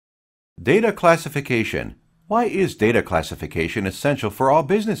Data classification. Why is data classification essential for all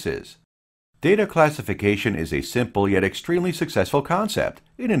businesses? Data classification is a simple yet extremely successful concept.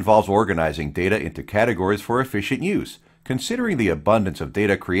 It involves organizing data into categories for efficient use. Considering the abundance of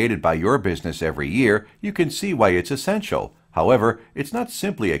data created by your business every year, you can see why it's essential. However, it's not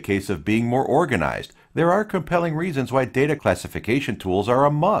simply a case of being more organized. There are compelling reasons why data classification tools are a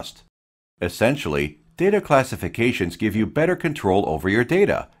must. Essentially, data classifications give you better control over your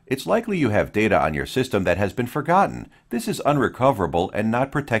data. It's likely you have data on your system that has been forgotten. This is unrecoverable and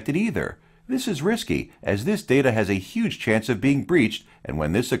not protected either. This is risky, as this data has a huge chance of being breached, and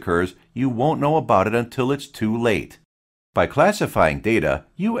when this occurs, you won't know about it until it's too late. By classifying data,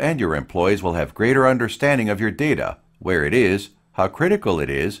 you and your employees will have greater understanding of your data, where it is, how critical it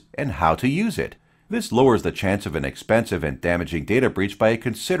is, and how to use it. This lowers the chance of an expensive and damaging data breach by a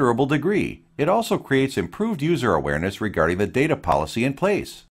considerable degree. It also creates improved user awareness regarding the data policy in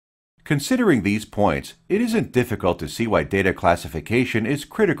place. Considering these points, it isn't difficult to see why data classification is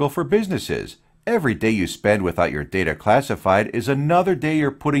critical for businesses. Every day you spend without your data classified is another day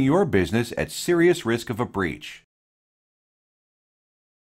you're putting your business at serious risk of a breach.